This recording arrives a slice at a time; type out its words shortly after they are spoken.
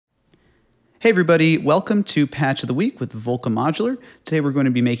Hey everybody, welcome to Patch of the Week with Volca Modular. Today we're going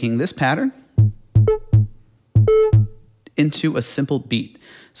to be making this pattern into a simple beat.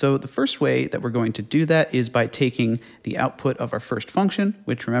 So the first way that we're going to do that is by taking the output of our first function,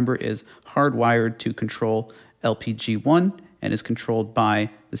 which remember is hardwired to control LPG1 and is controlled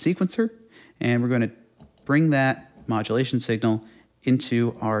by the sequencer. And we're going to bring that modulation signal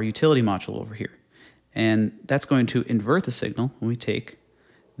into our utility module over here. And that's going to invert the signal when we take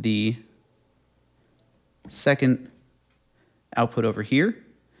the second output over here,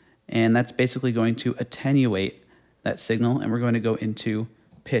 and that's basically going to attenuate that signal, and we're going to go into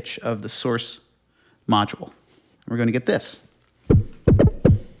pitch of the source module. We're going to get this.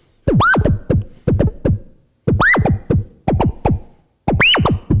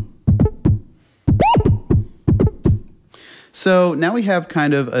 So now we have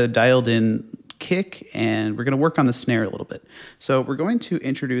kind of a dialed in kick, and we're going to work on the snare a little bit. So we're going to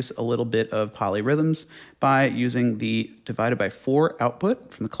introduce a little bit of polyrhythms by using the divided by 4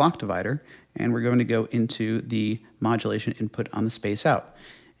 output from the clock divider, and we're going to go into the modulation input on the space out.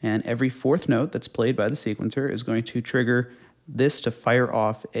 And every 4th note that's played by the sequencer is going to trigger this to fire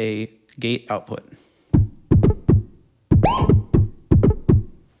off a gate output.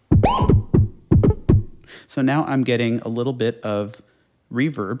 So now I'm getting a little bit of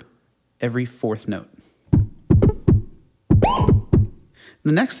reverb every 4th note.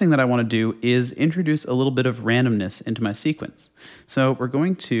 The next thing that I want to do is introduce a little bit of randomness into my sequence. So we're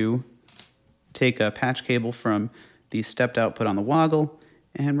going to take a patch cable from the stepped output on the woggle,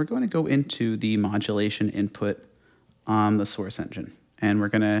 and we're going to go into the modulation input on the source engine, and we're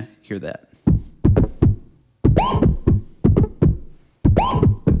going to hear that.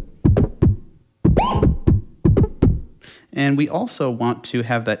 And we also want to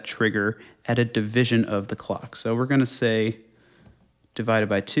have that trigger at a division of the clock. So we're going to say divided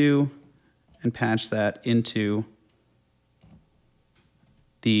by 2 and patch that into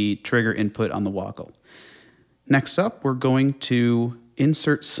the trigger input on the woggle. Next up, we're going to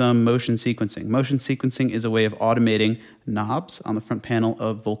insert some motion sequencing. Motion sequencing is a way of automating knobs on the front panel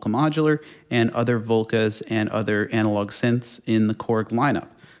of Volca Modular and other Volcas and other analog synths in the Korg lineup.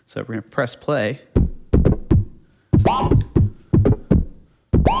 So we're going to press play.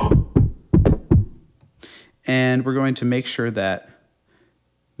 And we're going to make sure that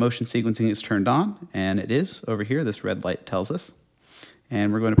motion sequencing is turned on, and it is over here. This red light tells us.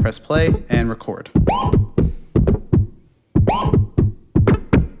 And we're going to press play and record.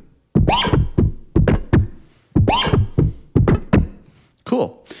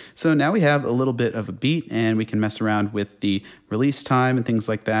 Cool. So now we have a little bit of a beat, and we can mess around with the release time and things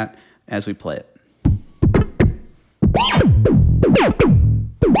like that as we play it.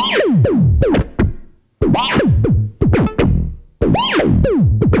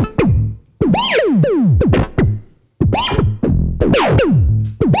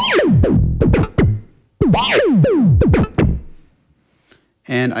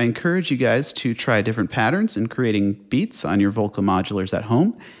 And I encourage you guys to try different patterns in creating beats on your Volca Modulars at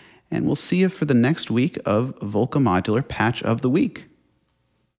home. And we'll see you for the next week of Volca Modular Patch of the Week.